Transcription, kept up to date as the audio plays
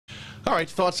All right,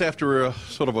 thoughts after a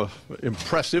sort of a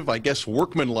impressive, I guess,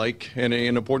 workmanlike and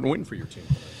an important win for your team?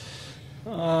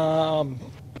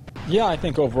 Yeah, I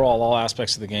think overall all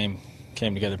aspects of the game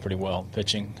came together pretty well.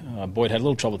 Pitching, Boyd had a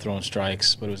little trouble throwing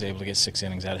strikes, but was able to get 6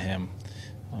 innings out of him.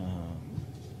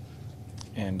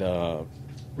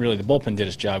 Really, the bullpen did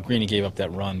its job. Greeny gave up that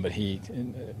run, but he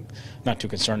not too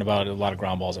concerned about it. A lot of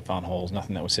ground balls that found holes,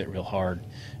 nothing that was hit real hard.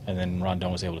 And then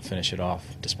Rondon was able to finish it off,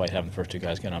 despite having the first 2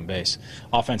 guys get on base.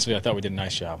 Offensively, I thought we did a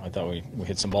nice job. I thought we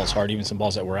hit some balls hard. Even some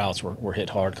balls that were outs were hit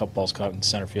hard. A couple balls caught in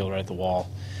center field right at the wall.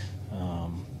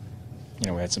 We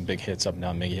had some big hits up and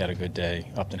down. Miggy had a good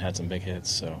day. Upton had some big hits.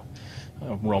 So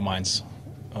Romine's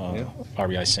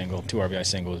RBI single, 2 RBI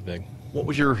single was big. What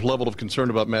was your level of concern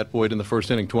about Matt Boyd in the first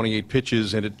inning? 28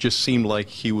 pitches, and it just seemed like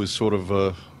he was sort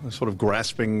of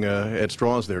grasping at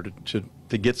straws there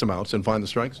to get some outs and find the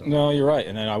strike zone. No, you're right,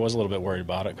 and then I was a little bit worried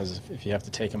about it because if you have to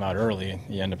take him out early,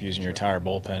 you end up using your entire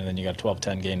bullpen, and then you got a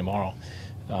 12-10 game tomorrow.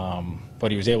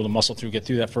 But he was able to muscle through, get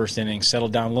through that first inning, settle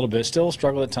down a little bit. Still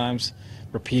struggled at times,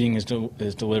 repeating his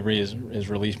delivery, his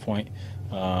release point.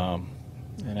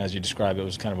 And as you described, it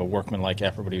was kind of a workmanlike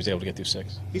effort, but he was able to get through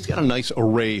 6. He's got a nice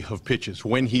array of pitches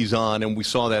when he's on, and we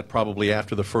saw that probably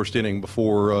after the first inning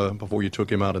before you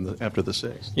took him out after the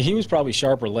 6th. Yeah, he was probably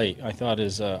sharper late. I thought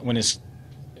when his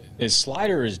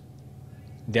slider is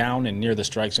down and near the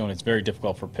strike zone, it's very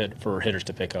difficult for hitters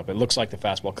to pick up. It looks like the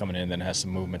fastball coming in, then it has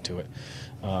some movement to it.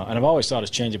 And I've always thought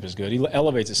his changeup is good. He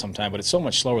elevates it sometime, but it's so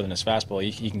much slower than his fastball,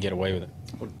 he can get away with it.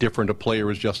 What different a player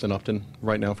is Justin Upton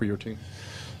right now for your team?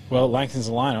 Well, it lengthens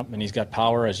the lineup, and he's got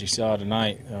power, as you saw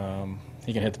tonight.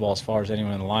 He can hit the ball as far as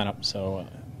anyone in the lineup. So,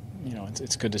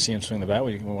 it's good to see him swing the bat.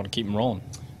 We want to keep him rolling.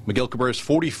 Miguel Cabrera's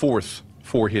 44th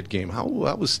 4-hit game. How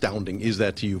astounding is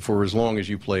that to you for as long as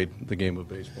you played the game of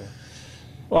baseball?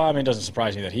 Well, I mean, it doesn't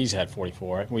surprise me that he's had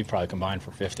 44. We've probably combined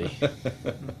for 50.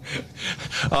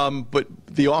 But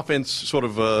the offense sort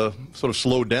of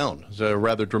slowed down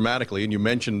rather dramatically, and you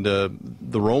mentioned the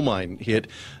Romine hit.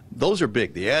 Those are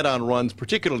big. The add-on runs,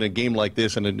 particularly in a game like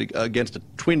this and against a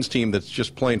Twins team that's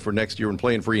just playing for next year and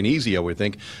playing free and easy, I would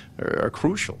think, are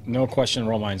crucial. No question,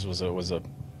 Romine's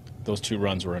those 2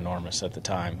 runs were enormous at the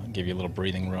time. Give you a little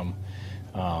breathing room.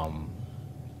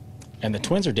 And the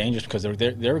Twins are dangerous because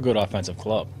they're a good offensive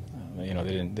club. They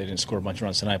didn't score a bunch of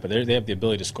runs tonight, but they have the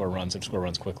ability to score runs and score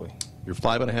runs quickly. You're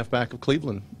 5.5 back of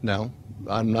Cleveland now.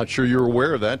 I'm not sure you're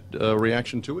aware of that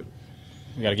reaction to it.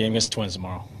 We got a game against the Twins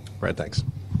tomorrow. Brad, thanks.